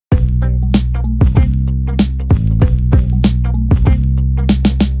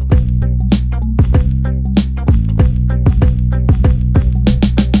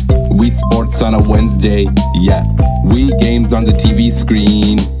Sports on a Wednesday, yeah. We games on the TV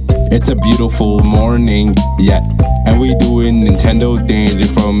screen. It's a beautiful morning, yeah. And we doing Nintendo things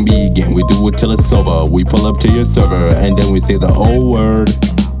from me game. We do it till it's over. We pull up to your server and then we say the O word.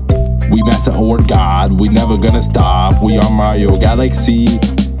 We master our God, we never gonna stop. We are Mario Galaxy.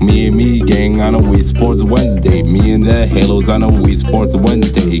 Me and me gang on a Wii Sports Wednesday. Me and the Halos on a Wii Sports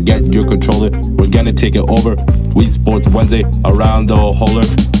Wednesday. Get your controller, we're gonna take it over. Wii Sports Wednesday around the whole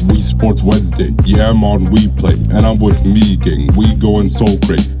earth. Wii Sports Wednesday, yeah, I'm on Wii Play, and I'm with me gang. We going so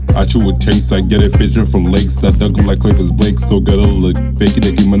great. I chew with tanks, I get a picture from lakes. I dug them like Clippers Blake, so gotta look fake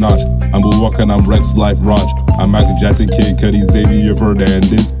Nicki Minaj. I'm Walker, I'm Rex Life Raj. I'm Michael Jackson, Kid Cudi, Xavier,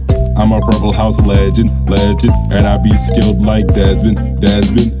 Fernandez. I'm a Purple House legend, and I be skilled like Desmond.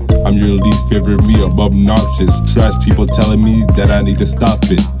 I'm your least favorite, me above obnoxious. Trash people telling me that I need to stop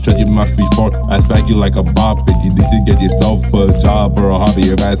it. Shut your mouth before I smack you like a bop it. You need to get yourself a job or a hobby.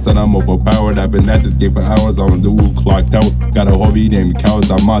 If I said I'm overpowered, I've been at this game for hours. I'm the Woo clocked out. Got a hobby named Cows,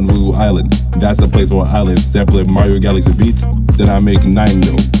 I'm on Woo Island. That's the place where I live. Sampling Mario Galaxy beats, then I make 9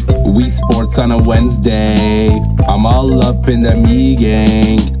 mil. Wii Sports on a Wednesday. I'm all up in the me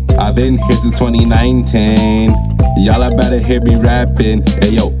gang. I've been here since 2019. Y'all better hear me rapping.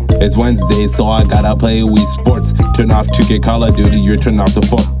 Hey yo, it's Wednesday, so I gotta play Wii Sports. Turn off 2K Call of Duty, you turn off the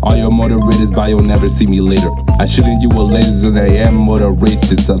phone. All your motor raiders, but you'll never see me later. I shooting you with lasers and I am motor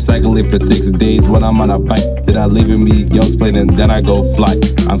racist. I'm cycling for 6 days when I'm on a bike. Then I leaving me girls playing and then I go fly.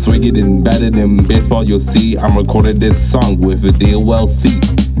 I'm swinging and batting in baseball, you'll see. I'm recording this song with a DLC.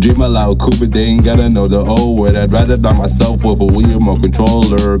 Dream aloud, Cooper, they ain't gotta know the O word. I'd rather knock myself with a Wii remote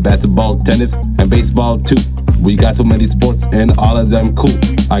controller. Basketball, tennis, and baseball too. We got so many sports and all of them cool.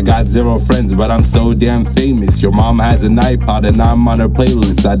 I got 0 friends, but I'm so damn famous. Your mom has an iPod and I'm on her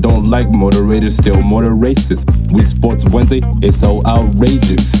playlist. I don't like motor raiders, still motor racist. Wii Sports Wednesday, it's so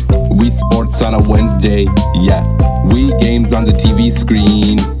outrageous. Wii Sports on a Wednesday, yeah. We games on the TV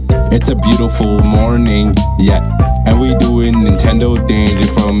screen. It's a beautiful morning, yeah. And we doing Nintendo things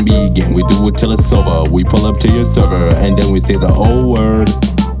from me game. We do it till it's over. We pull up to your server and then we say the O word.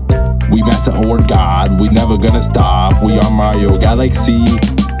 We master our God, we never gonna stop. We are Mario Galaxy.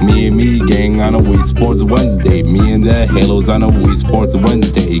 Me and me gang on a Wii Sports Wednesday. Me and the Halos on a Wii Sports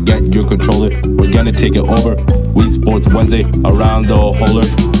Wednesday. Get your controller, we're gonna take it over. Wii Sports Wednesday around the whole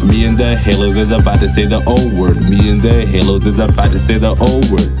earth. Me and the Halos is about to say the O word. Me and the Halos is about to say the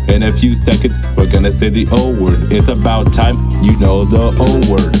O word. In a few seconds, we're gonna say the O word. It's about time you know the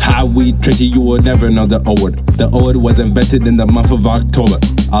O word. How we tricky, you will never know the O word. The O word was invented in the month of October.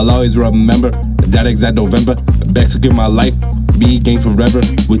 I'll always remember that exact November. Best in my life, be game forever.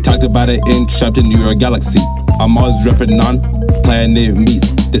 We talked about it in Chapter New York Galaxy. I'm always repping on Planet Meats.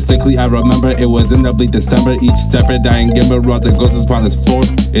 Distinctly I remember it was in the bleak December. Each separate dying gamer brought the ghosts upon us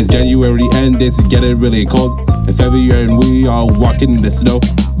forth. It's January and it's getting really cold. In February and we are walking in the snow.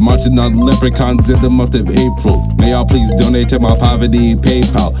 Marching on leprechauns in the month of April. May y'all please donate to my poverty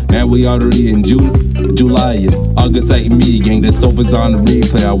PayPal. And we already in June, July, and August like me gang. This soap is on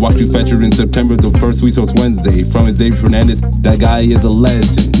replay. I watched you feature in September, the first Wii Sports Wednesday. From Xavier Fernandez, that guy is a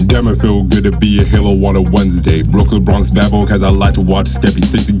legend. Damn, it feel good to be a Halo on a Wednesday. Brooklyn, Bronx, Babel, cause I like to watch Skeppy.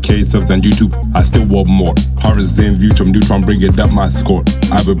 60K subs on YouTube, I still want more. Harvest same view from Neutron, bring it up my score.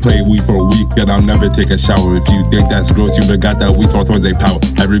 I've been playing Wii for a week and I'll never take a shower. If you think that's gross, you got that Wii Sports Wednesday power.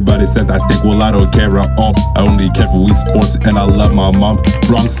 Everybody says I stink, well I don't care at all. I only care for Wii Sports and I love my mom.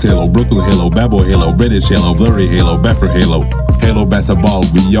 BronxHalo, Brooklyn Halo, Babel Halo, British Halo, Blurry Halo, Bedford Halo. Halo basketball,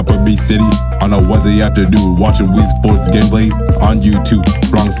 we up in B-City on a Wednesday afternoon, watching Wii Sports gameplay on YouTube.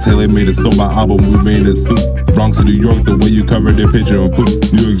 BronxHalo made it so my album, we made it soon. Bronx, New York, the way you covered their picture and poop.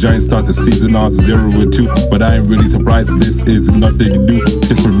 New York Giants start the season off 0-2, but I ain't really surprised, this is nothing new.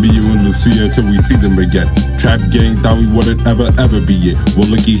 It's for me and Lucia till we see them again. Trap gang thought we wouldn't ever be it. Well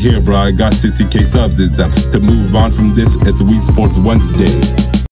looky here bro, I got 60K subs, it's time to move on from this. It's Wii Sports Wednesday.